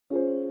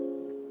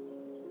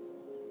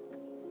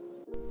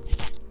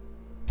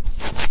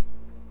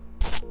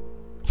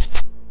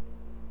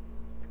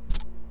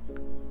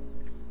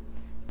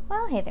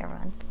Well, hey there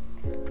everyone.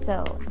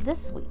 So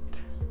this week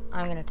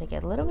I'm gonna take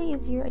it a little bit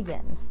easier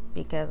again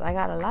because I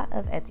got a lot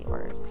of Etsy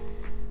orders.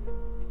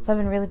 So I've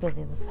been really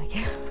busy this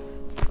week.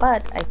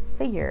 But I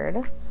figured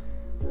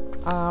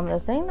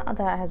the thing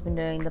that has been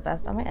doing the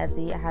best on my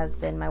Etsy has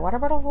been my water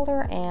bottle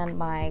holder and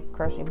my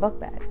crochet book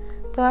bag.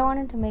 So I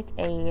wanted to make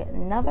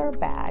another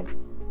bag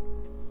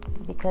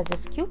because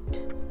it's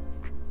cute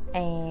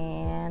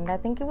and I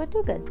think it would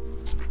do good.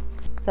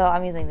 So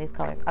I'm using these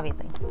colors,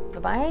 obviously.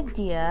 But my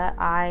idea,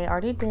 I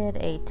already did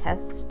a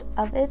test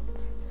of it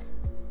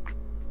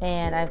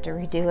and I have to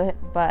redo it,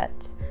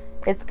 but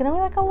it's gonna be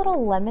like a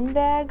little lemon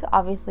bag,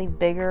 obviously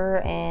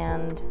bigger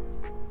and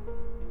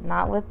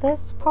not with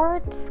this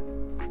part,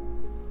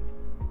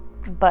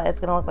 but it's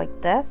gonna look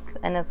like this,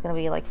 and it's gonna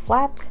be like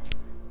flat,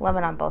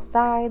 lemon on both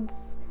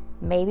sides,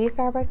 maybe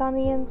fabric on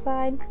the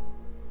inside,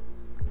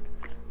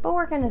 but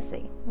we're gonna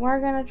see.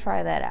 We're gonna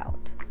try that out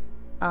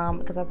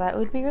because I thought it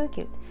would be really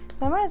cute.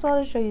 So I might as well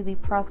just show you the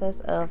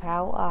process of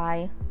how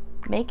I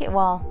make it.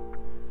 Well,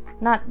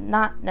 not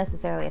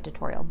necessarily a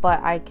tutorial,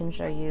 but I can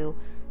show you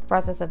the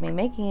process of me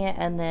making it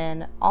and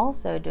then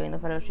also doing the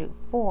photo shoot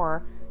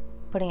for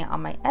putting it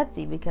on my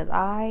Etsy, because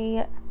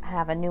I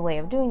have a new way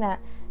of doing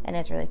that and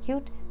it's really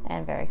cute and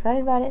I'm very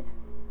excited about it,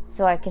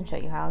 so I can show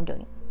you how I'm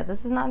doing it. But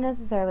this is not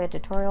necessarily a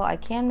tutorial. I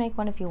can make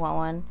one if you want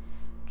one.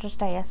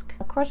 Just ask.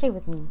 Crochet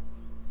with me.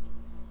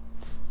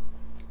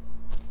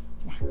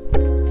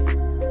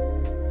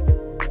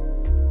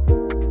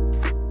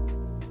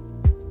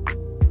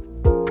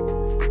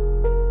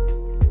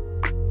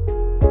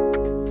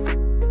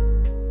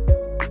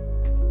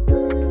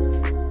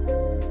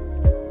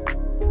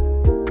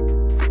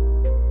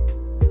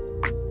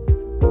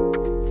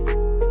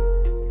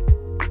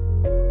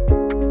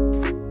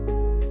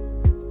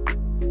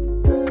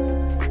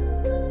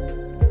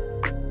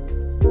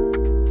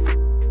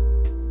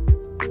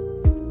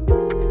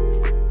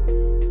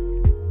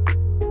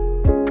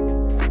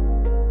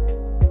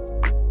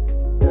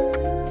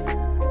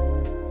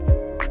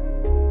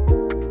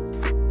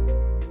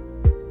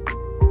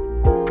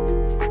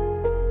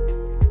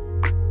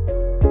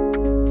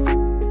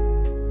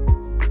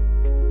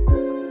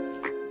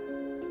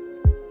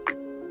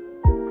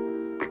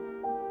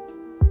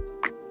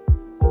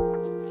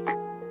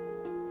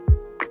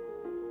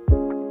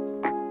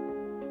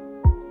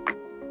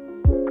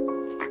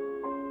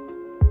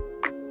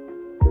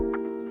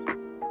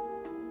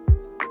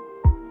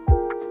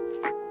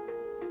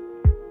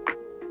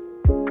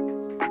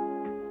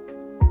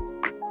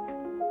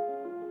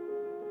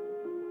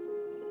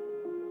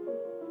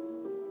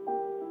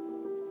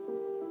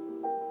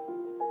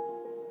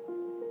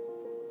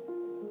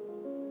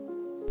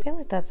 I feel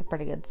like that's a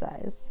pretty good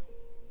size.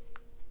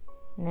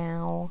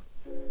 Now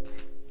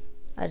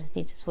I just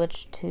need to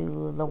switch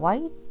to the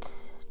white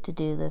to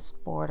do this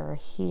border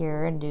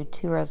here and do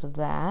 2 rows of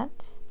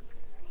that,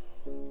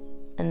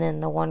 and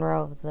then the 1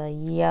 row of the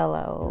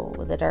yellow,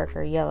 the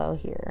darker yellow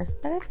here.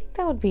 But I think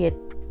that would be a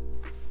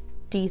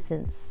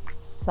decent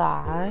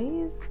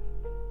size.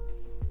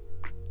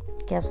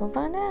 Guess we'll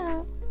find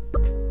out.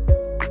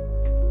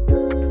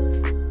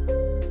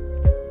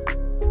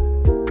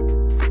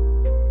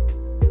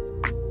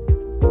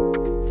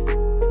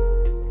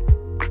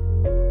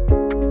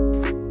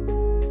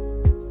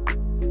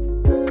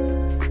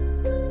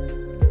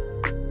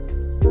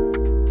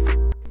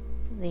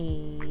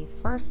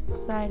 First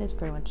side is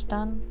pretty much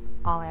done.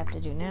 All I have to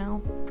do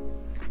now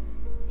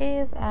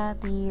is add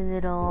the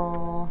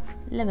little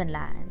lemon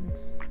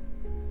lines,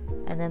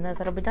 and then this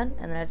will be done,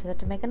 and then I just have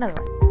to make another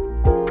one.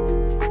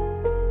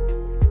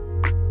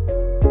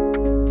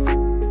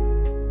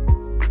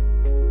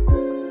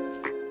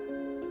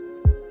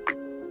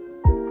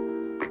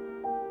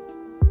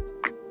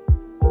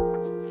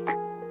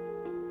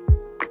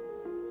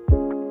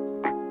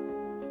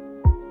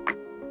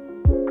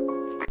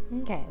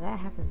 Okay, that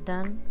half is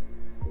done.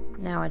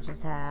 Now I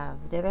just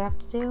have the other half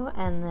to do,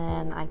 and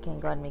then I can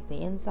go ahead and make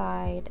the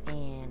inside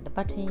and a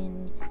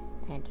button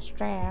and a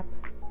strap.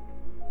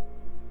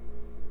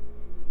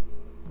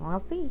 We'll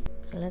see.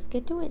 So let's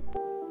get to it.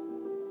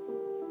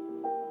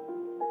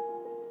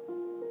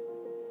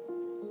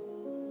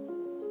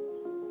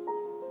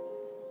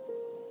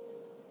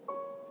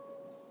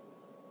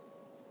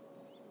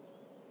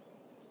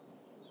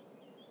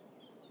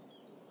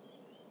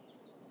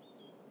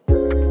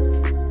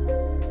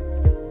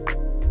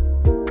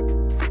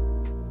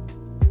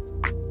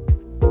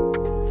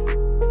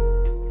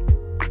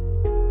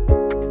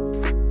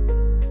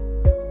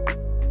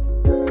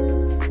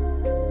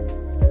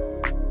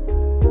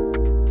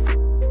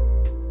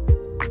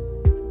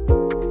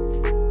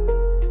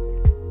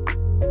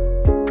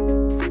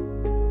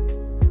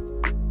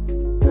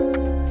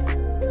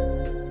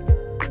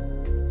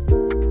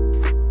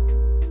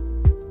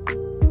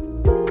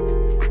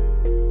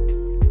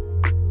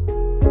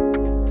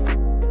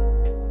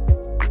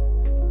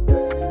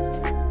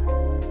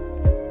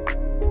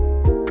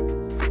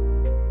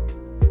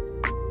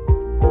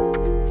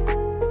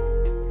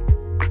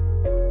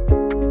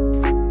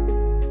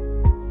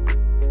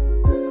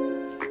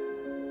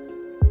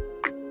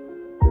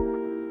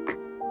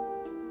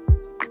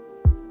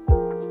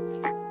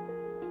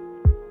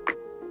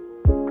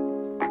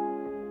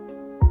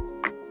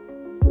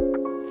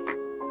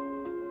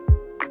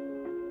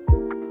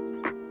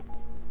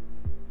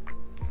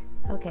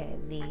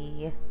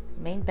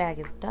 main bag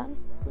is done.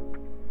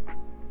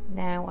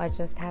 Now I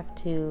just have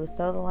to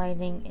sew the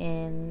lining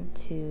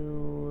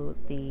into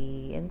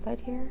the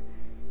inside here,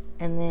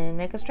 and then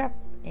make a strap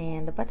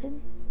and a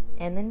button,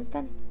 and then it's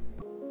done.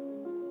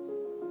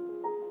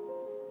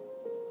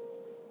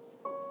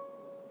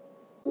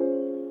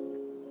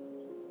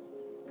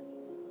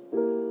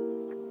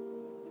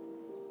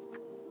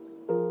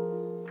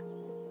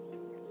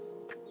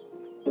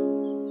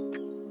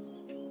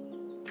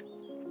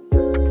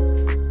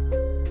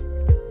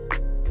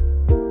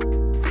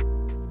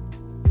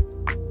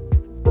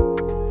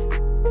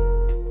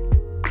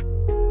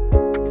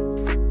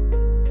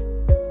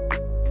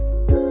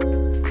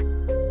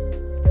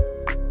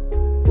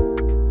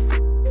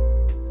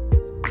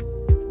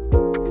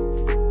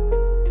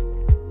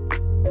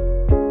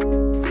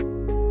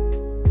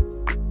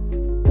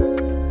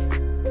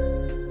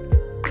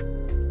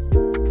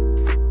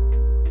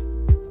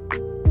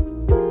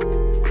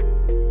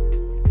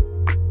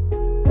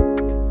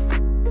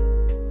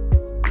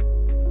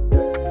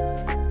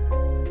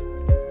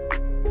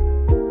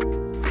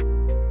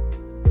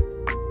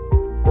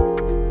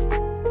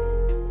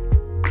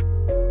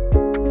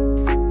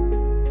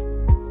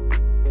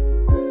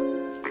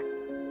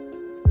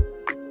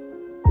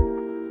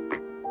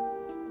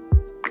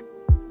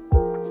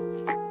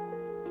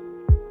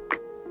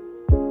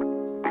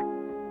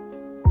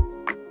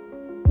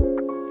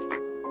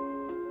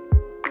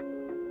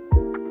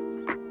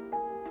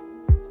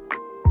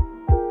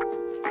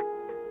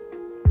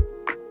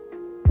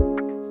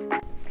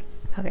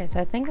 Okay,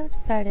 so I think I've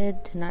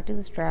decided to not do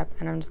the strap,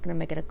 and I'm just going to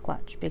make it a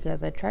clutch,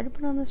 because I tried to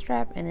put on the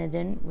strap and it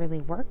didn't really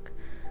work,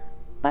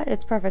 but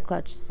it's perfect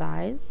clutch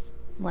size.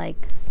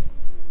 Like,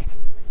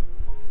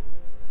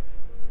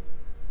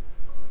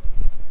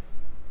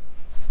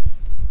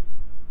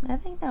 I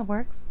think that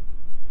works.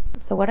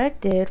 So what I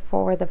did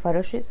for the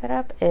photo shoot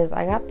setup is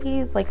I got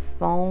these like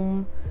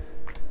foam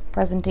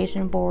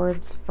presentation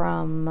boards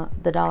from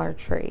the Dollar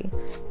Tree,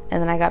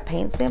 and then I got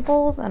paint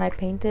samples, and I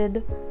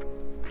painted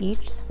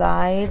each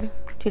side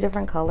 2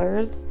 different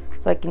colors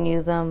so I can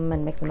use them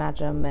and mix and match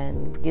them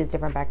and use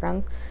different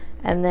backgrounds.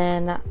 And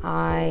then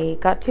I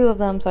got 2 of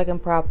them so I can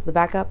prop the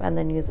back up and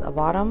then use a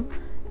bottom.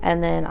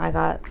 And then I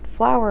got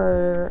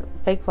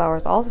fake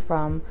flowers also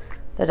from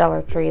the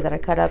Dollar Tree that I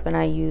cut up and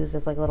I used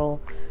as like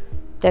little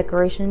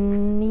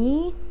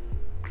decoration-y.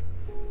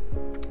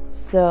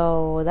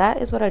 So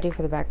that is what I do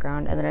for the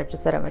background, and then I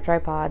just set up my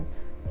tripod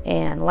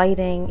and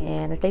lighting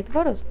and I take the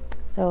photos.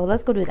 So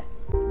let's go do that.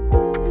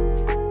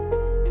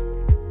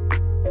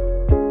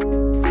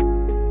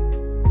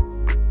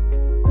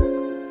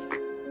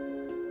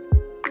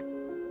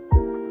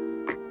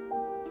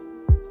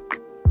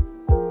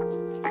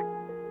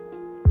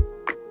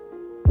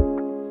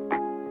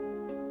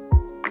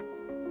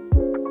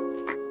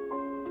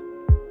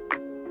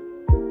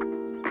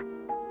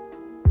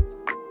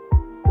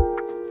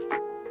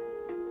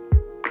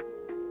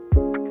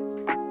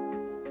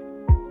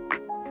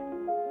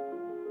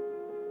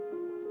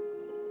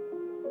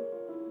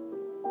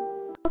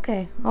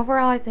 Okay,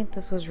 overall I think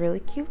this was really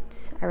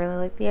cute. I really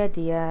like the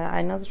idea.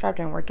 I know the strap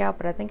didn't work out,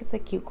 but I think it's a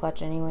cute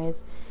clutch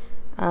anyways.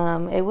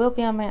 It will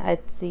be on my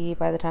Etsy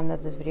by the time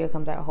that this video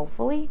comes out,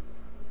 hopefully.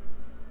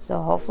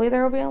 So hopefully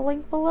there will be a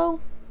link below.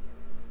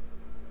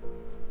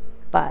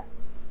 But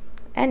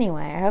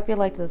anyway, I hope you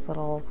liked this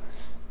little,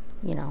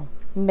 you know,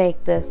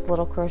 make this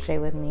little crochet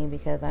with me,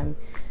 because I'm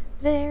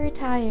very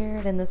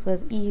tired and this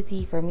was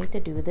easy for me to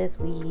do this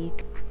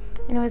week.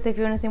 Anyways, if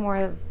you want to see more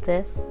of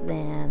this,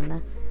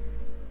 then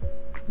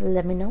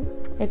let me know.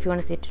 If you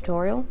want to see a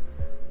tutorial,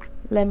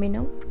 let me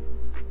know.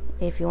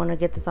 If you want to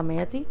get this on my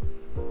Etsy,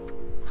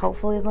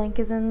 hopefully the link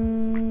is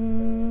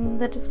in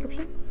the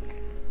description.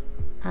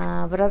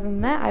 But other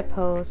than that, I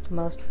post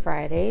most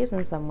Fridays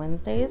and some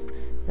Wednesdays,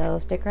 so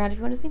stick around if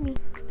you want to see me.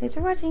 Thanks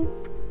for watching.